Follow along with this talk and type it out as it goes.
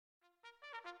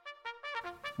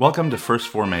Welcome to First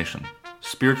Formation,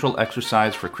 spiritual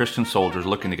exercise for Christian soldiers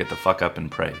looking to get the fuck up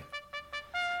and pray.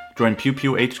 Join Pew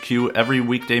Pew HQ every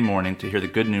weekday morning to hear the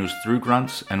good news through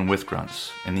grunts and with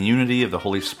grunts, in the unity of the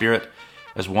Holy Spirit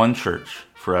as one church,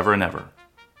 forever and ever.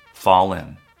 Fall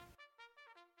in.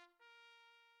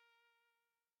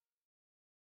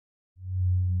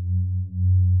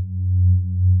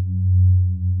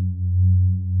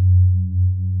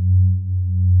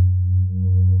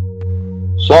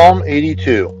 Psalm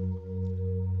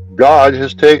 82. God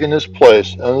has taken his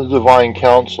place in the divine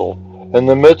council. In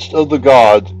the midst of the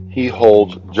gods, he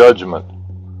holds judgment.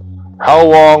 How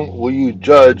long will you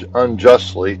judge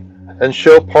unjustly and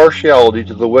show partiality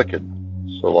to the wicked?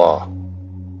 Selah.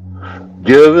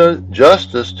 Give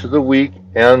justice to the weak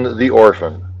and the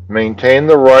orphan. Maintain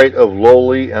the right of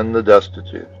lowly and the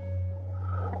destitute.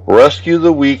 Rescue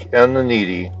the weak and the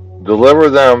needy. Deliver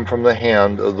them from the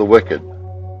hand of the wicked.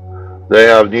 They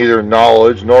have neither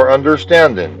knowledge nor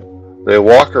understanding. They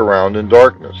walk around in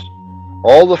darkness.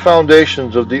 All the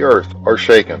foundations of the earth are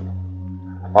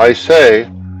shaken. I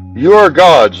say, you are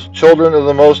God's, children of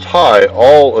the Most High,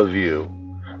 all of you.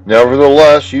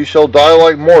 Nevertheless, you shall die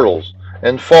like mortals,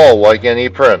 and fall like any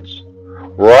prince.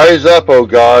 Rise up, O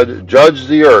God, judge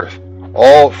the earth.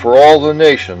 For all the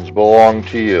nations belong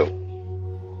to you.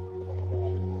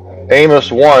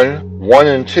 Amos 1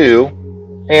 and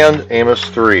 2, and Amos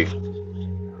 3.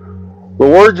 The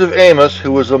words of Amos,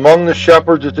 who was among the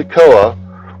shepherds at Tekoa,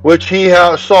 which he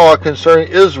saw concerning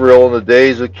Israel in the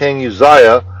days of King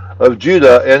Uzziah of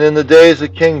Judah, and in the days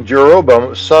of King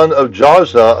Jeroboam, son of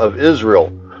Josiah of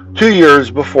Israel, 2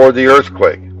 years before the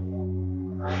earthquake.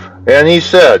 And he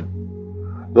said,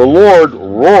 the Lord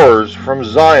roars from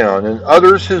Zion and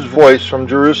utters his voice from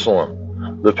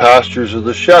Jerusalem. The pastures of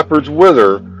the shepherds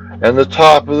wither, and the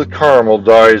top of the Carmel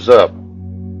dries up.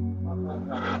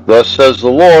 Thus says the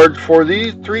Lord, for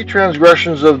these 3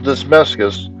 transgressions of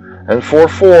Damascus, and for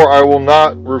 4 I will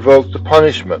not revoke the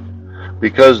punishment,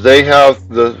 because they have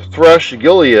threshed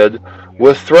Gilead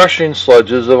with threshing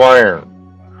sledges of iron.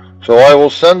 So I will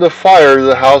send a fire to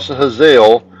the house of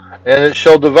Hazael, and it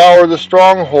shall devour the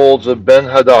strongholds of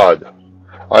Ben-Hadad.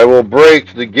 I will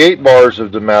break the gate bars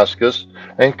of Damascus,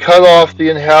 and cut off the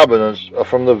inhabitants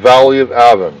from the valley of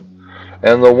Avon,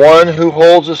 and the one who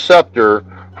holds a scepter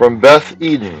from Beth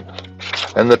Eden,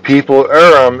 and the people of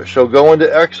Aram shall go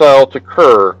into exile to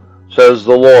Kir, says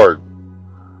the Lord.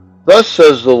 Thus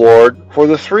says the Lord, for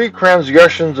the 3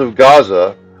 transgressions of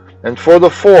Gaza, and for the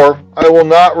 4 I will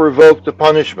not revoke the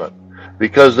punishment,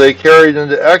 because they carried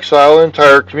into exile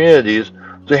entire communities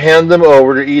to hand them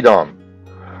over to Edom.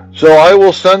 So I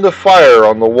will send a fire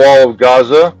on the wall of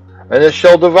Gaza, and it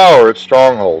shall devour its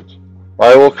strongholds.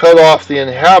 I will cut off the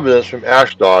inhabitants from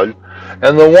Ashdod,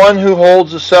 and the one who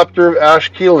holds the scepter of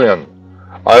Ashkelon.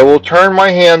 I will turn my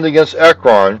hand against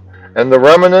Ekron, and the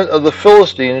remnant of the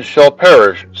Philistines shall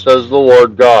perish, says the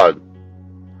Lord God.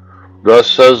 Thus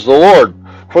says the Lord,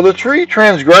 for the 3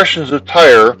 transgressions of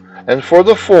Tyre, and for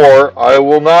the 4 I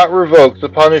will not revoke the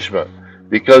punishment,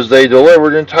 because they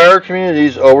delivered entire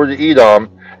communities over to Edom,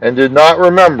 and did not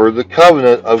remember the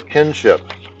covenant of kinship.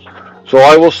 So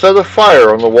I will set a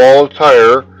fire on the wall of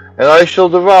Tyre, and I shall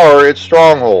devour its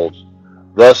strongholds.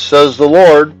 Thus says the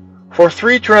Lord, for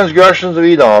 3 transgressions of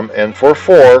Edom, and for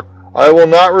 4 I will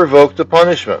not revoke the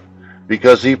punishment,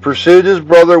 because he pursued his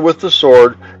brother with the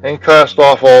sword, and cast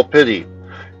off all pity.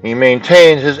 He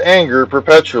maintained his anger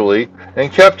perpetually,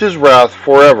 and kept his wrath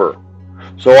forever.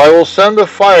 So I will send a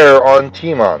fire on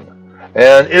Teman,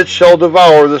 and it shall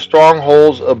devour the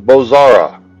strongholds of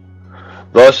Bozrah.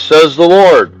 Thus says the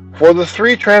Lord, for the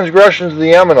 3 transgressions of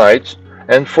the Ammonites,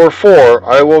 and for 4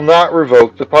 I will not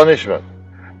revoke the punishment,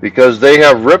 because they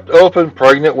have ripped open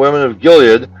pregnant women of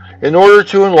Gilead in order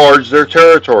to enlarge their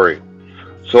territory.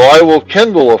 So I will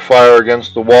kindle a fire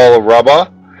against the wall of Rabbah,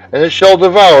 and it shall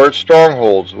devour its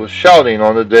strongholds with shouting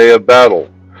on the day of battle,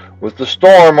 with the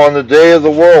storm on the day of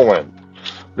the whirlwind.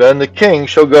 Then the king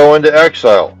shall go into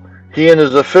exile, he and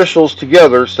his officials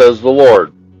together, says the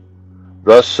Lord.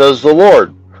 Thus says the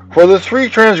Lord, for the 3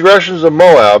 transgressions of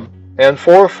Moab, and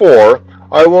for 4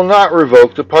 I will not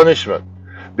revoke the punishment,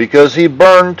 because he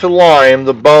burned to lime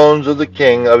the bones of the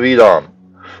king of Edom.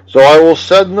 So I will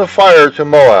send the fire to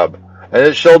Moab, and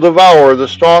it shall devour the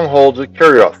strongholds of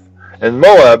Kerioth, and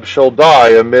Moab shall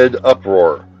die amid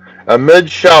uproar, amid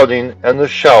shouting and the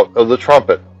shout of the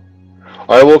trumpet.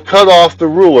 I will cut off the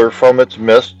ruler from its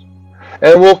midst,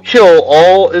 and will kill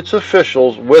all its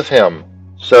officials with him,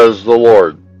 says the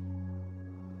Lord.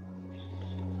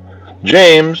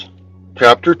 James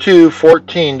chapter 2,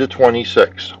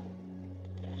 14-26.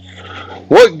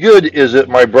 What good is it,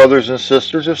 my brothers and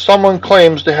sisters, if someone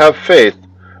claims to have faith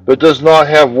but does not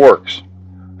have works.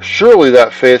 Surely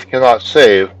that faith cannot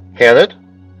save, can it?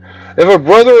 If a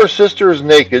brother or sister is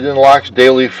naked and lacks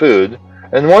daily food,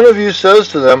 and one of you says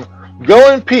to them,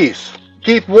 "Go in peace,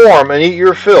 keep warm and eat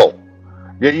your fill,"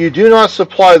 yet you do not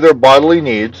supply their bodily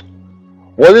needs,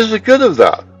 what is the good of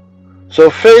that? So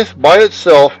faith by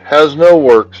itself has no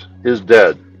works, is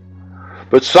dead.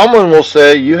 But someone will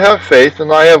say, "You have faith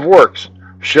and I have works.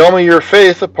 Show me your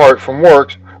faith apart from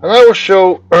works, and I will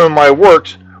show my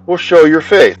works will show your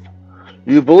faith.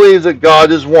 You believe that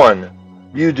God is one.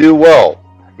 You do well.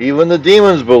 Even the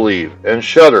demons believe and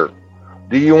shudder.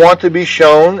 Do you want to be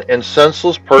shown, in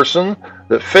senseless person,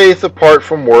 that faith apart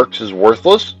from works is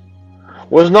worthless?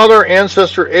 Was not our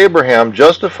ancestor Abraham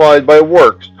justified by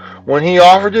works when he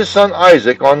offered his son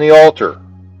Isaac on the altar?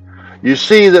 You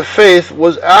see that faith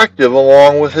was active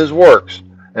along with his works,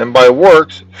 and by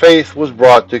works faith was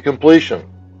brought to completion.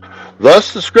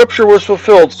 Thus the scripture was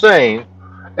fulfilled, saying,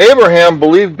 Abraham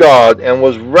believed God and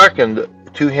was reckoned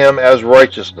to him as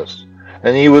righteousness,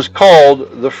 and he was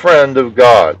called the friend of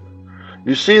God.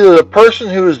 You see that a person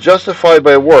who is justified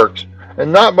by works,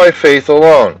 and not by faith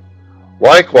alone.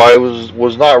 Likewise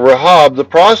was not Rahab the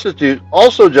prostitute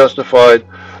also justified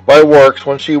by works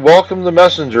when she welcomed the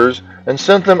messengers and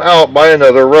sent them out by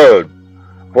another road?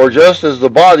 For just as the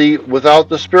body without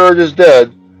the spirit is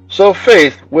dead, so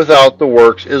faith without the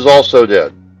works is also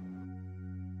dead.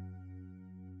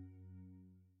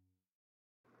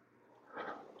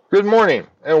 Good morning,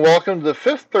 and welcome to the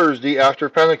fifth Thursday after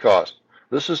Pentecost.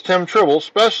 This is Tim Tribble,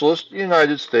 Specialist,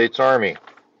 United States Army.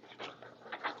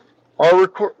 Our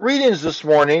readings this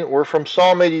morning were from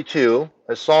Psalm 82,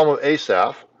 a psalm of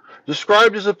Asaph,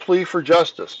 described as a plea for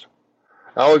justice.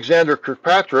 Alexander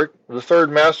Kirkpatrick, the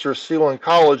third master of Sealand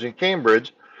College in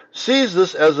Cambridge, sees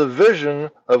this as a vision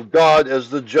of God as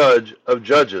the judge of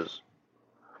judges.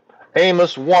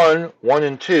 Amos 1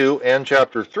 and 2, and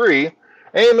chapter 3,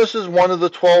 Amos is one of the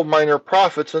 12 minor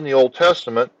prophets in the Old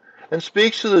Testament and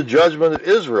speaks to the judgment of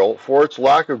Israel for its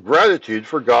lack of gratitude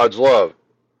for God's love.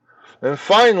 And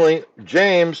finally,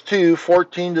 James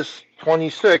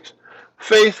 2:14-26,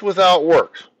 faith without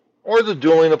works, or the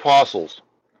dueling apostles.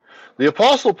 The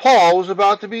apostle Paul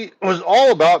was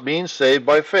all about being saved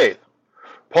by faith.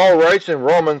 Paul writes in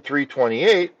Romans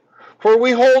 3:28, "For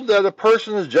we hold that a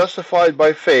person is justified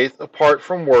by faith apart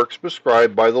from works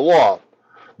prescribed by the law."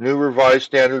 New Revised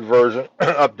Standard Version,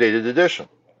 updated edition.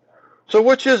 So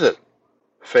which is it?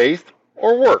 Faith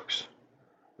or works?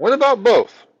 What about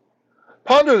both?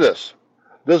 Ponder this.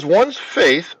 Does one's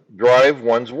faith drive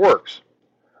one's works?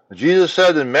 Jesus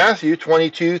said in Matthew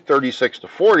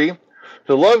 22:36-40,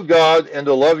 to love God and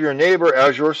to love your neighbor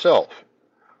as yourself.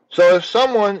 So if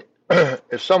someone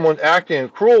acting in a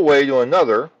cruel way to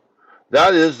another,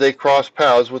 that is, they cross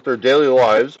paths with their daily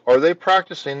lives, are they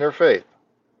practicing their faith?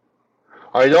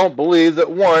 I don't believe that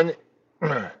one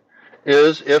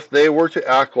is if they were to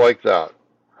act like that.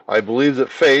 I believe that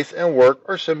faith and work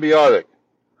are symbiotic.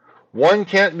 One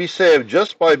can't be saved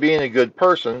just by being a good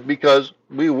person, because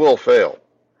we will fail.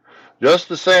 Just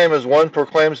the same as one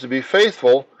proclaims to be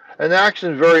faithful and acts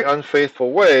in very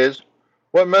unfaithful ways,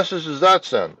 what message does that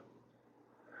send?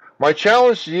 My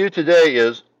challenge to you today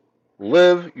is,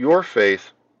 live your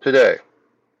faith today.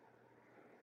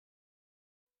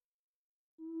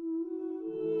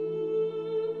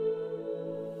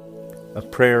 A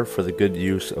prayer for the good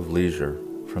use of leisure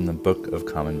from the Book of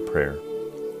Common Prayer.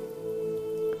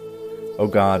 O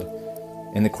God,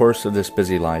 in the course of this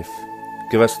busy life,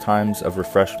 give us times of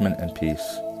refreshment and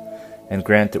peace, and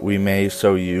grant that we may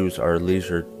so use our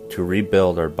leisure to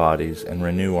rebuild our bodies and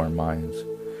renew our minds,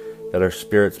 that our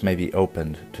spirits may be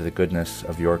opened to the goodness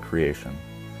of your creation.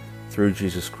 Through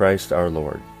Jesus Christ our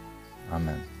Lord.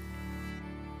 Amen.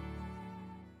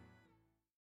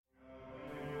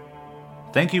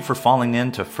 Thank you for falling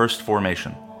in to First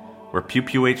Formation, where Pew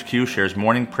Pew HQ shares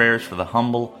morning prayers for the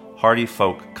humble, hardy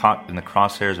folk caught in the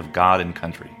crosshairs of God and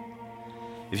country.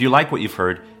 If you like what you've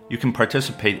heard, you can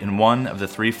participate in one of the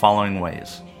three following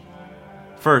ways.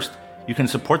 First, you can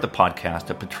support the podcast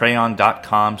at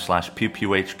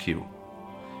patreon.com/pewpewhq.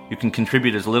 You can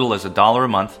contribute as little as $1 a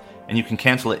month, and you can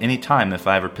cancel at any time if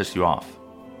I ever piss you off.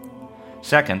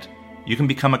 Second, you can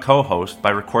become a co-host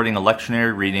by recording a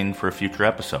lectionary reading for a future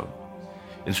episode.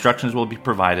 Instructions will be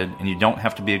provided, and you don't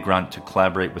have to be a grunt to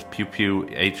collaborate with Pew Pew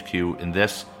HQ in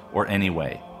this or any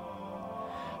way.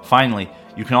 Finally,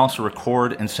 you can also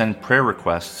record and send prayer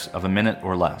requests of a minute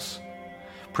or less.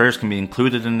 Prayers can be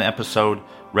included in the episode,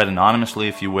 read anonymously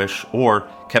if you wish, or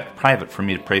kept private for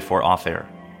me to pray for off-air.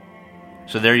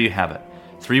 So there you have it,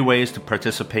 3 ways to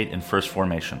participate in First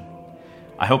Formation.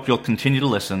 I hope you'll continue to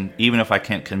listen, even if I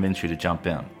can't convince you to jump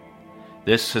in.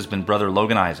 This has been Brother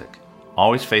Logan Isaac,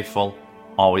 always faithful,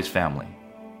 always family.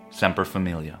 Semper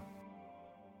Familia.